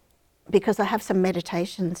people, because I have some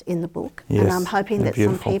meditations in the book, and I'm hoping that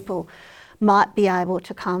some people might be able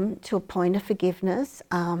to come to a point of forgiveness.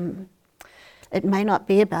 It may not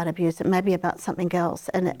be about abuse, it may be about something else,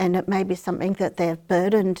 and it may be something that they've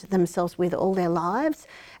burdened themselves with all their lives,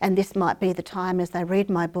 and this might be the time as they read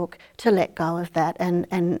my book to let go of that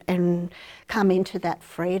and come into that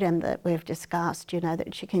freedom that we've discussed,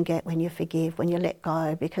 that you can get when you forgive, when you let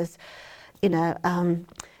go, because,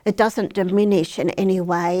 it doesn't diminish in any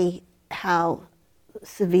way how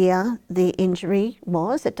severe the injury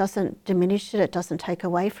was. It doesn't diminish it, it doesn't take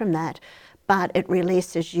away from that. But it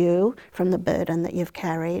releases you from the burden that you've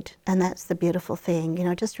carried, and that's the beautiful thing,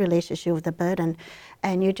 it just releases you of the burden,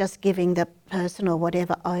 and you're just giving the person or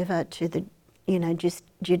whatever over to the, just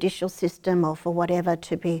judicial system or for whatever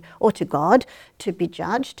to be, or to God to be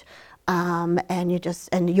judged,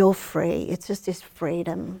 and you're free. It's just this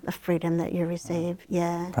freedom, the freedom that you receive.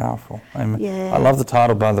 Yeah. Powerful. Amen. Yeah. I love the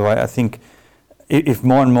title, by the way. I think if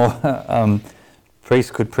more and more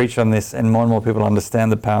priests could preach on this, and more people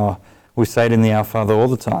understand the power. We say it in the Our Father all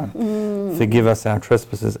the time. Forgive us our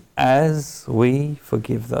trespasses as we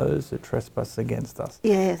forgive those who trespass against us.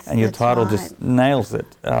 Yes, and your title just nails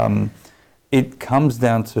it. It comes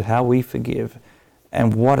down to how we forgive,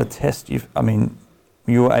 and what a test you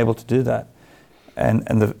were able to do that.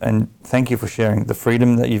 And thank you for sharing the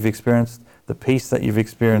freedom that you've experienced, the peace that you've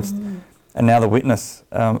experienced, and now the witness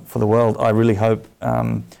for the world. I really hope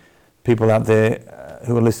people out there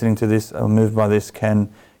who are listening to this or moved by this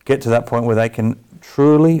can get to that point where they can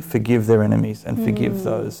truly forgive their enemies and forgive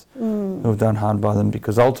those who have done harm by them,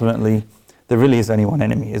 because ultimately there really is only one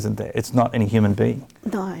enemy, isn't there? It's not any human being.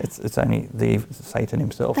 No. It's only Satan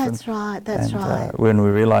himself. That's right. When we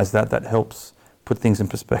realise that helps put things in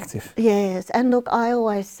perspective. Yes, and look, I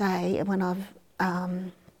always say when I've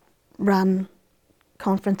run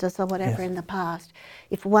conferences or whatever in the past,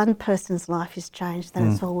 if one person's life is changed,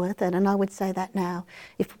 then it's all worth it. And I would say that now.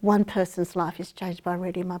 If one person's life is changed by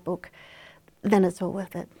reading my book, then it's all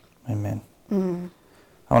worth it. Amen.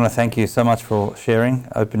 I want to thank you so much for sharing,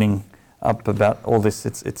 opening up about all this.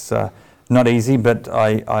 It's not easy, but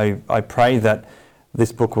I pray that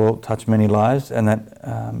this book will touch many lives, and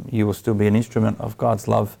that you will still be an instrument of God's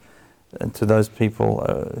love to those people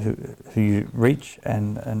who you reach,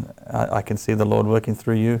 and I can see the Lord working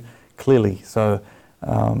through you clearly. So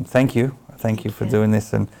thank you for doing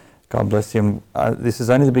this, and God bless you. And, this is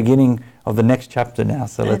only the beginning of the next chapter now.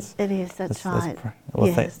 So that's right. Well,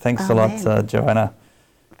 yes. Thanks a lot, Joanna.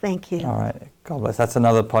 Thank you. All right, God bless. That's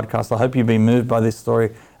another podcast. I hope you've been moved by this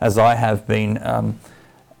story, as I have been.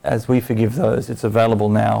 As we forgive those, it's available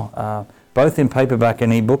now, both in paperback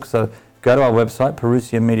and ebook. So go to our website,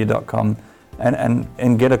 parousiamedia.com,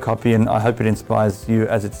 and get a copy. And I hope it inspires you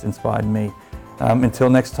as it's inspired me. Until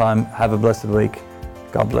next time, have a blessed week.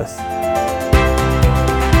 God bless.